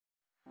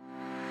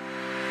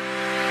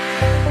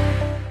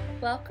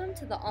Welcome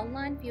to the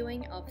online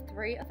viewing of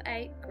 3 of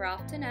 8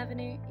 Grafton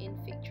Avenue in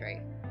Figtree.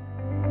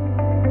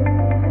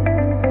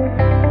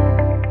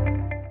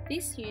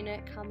 This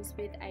unit comes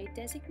with a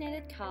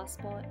designated car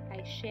spot,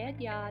 a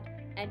shared yard,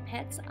 and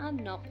pets are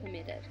not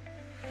permitted.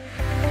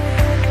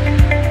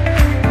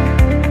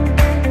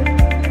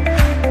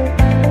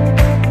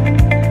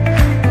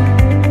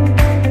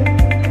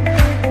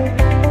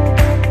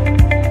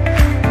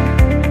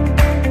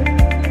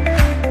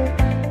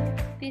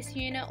 This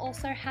unit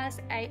also has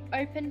an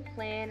open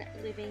plan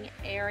living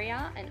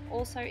area and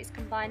also is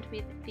combined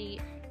with the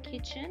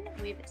kitchen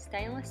with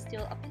stainless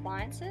steel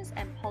appliances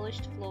and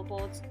polished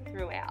floorboards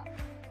throughout.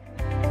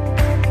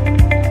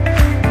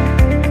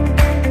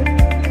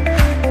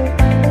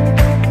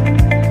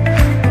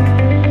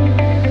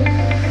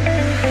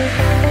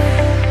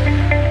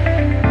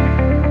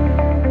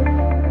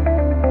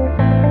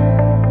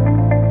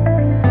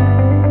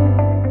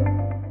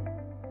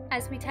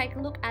 As we take a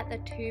look at the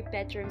 2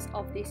 bedrooms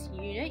of this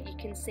unit, you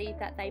can see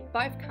that they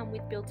both come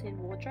with built-in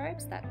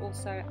wardrobes that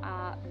also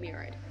are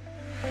mirrored.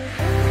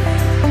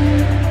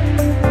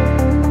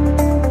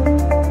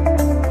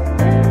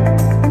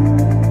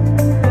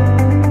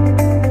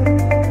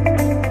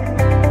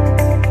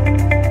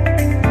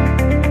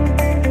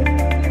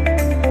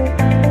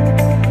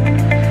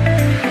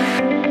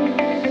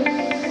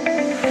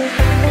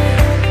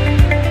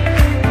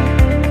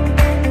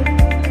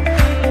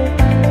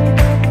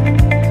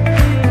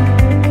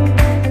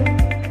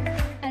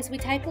 As we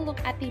take a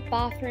look at the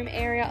bathroom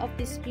area of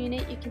this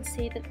unit, you can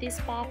see that this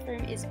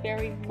bathroom is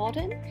very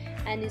modern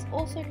and is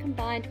also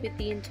combined with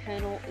the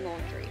internal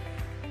laundry.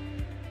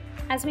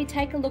 As we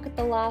take a look at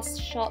the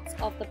last shots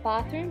of the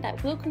bathroom,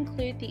 that will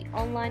conclude the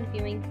online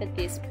viewing for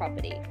this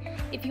property.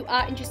 If you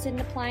are interested in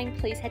applying,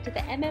 please head to the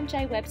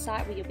MMJ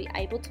website where you'll be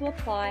able to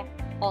apply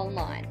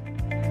online.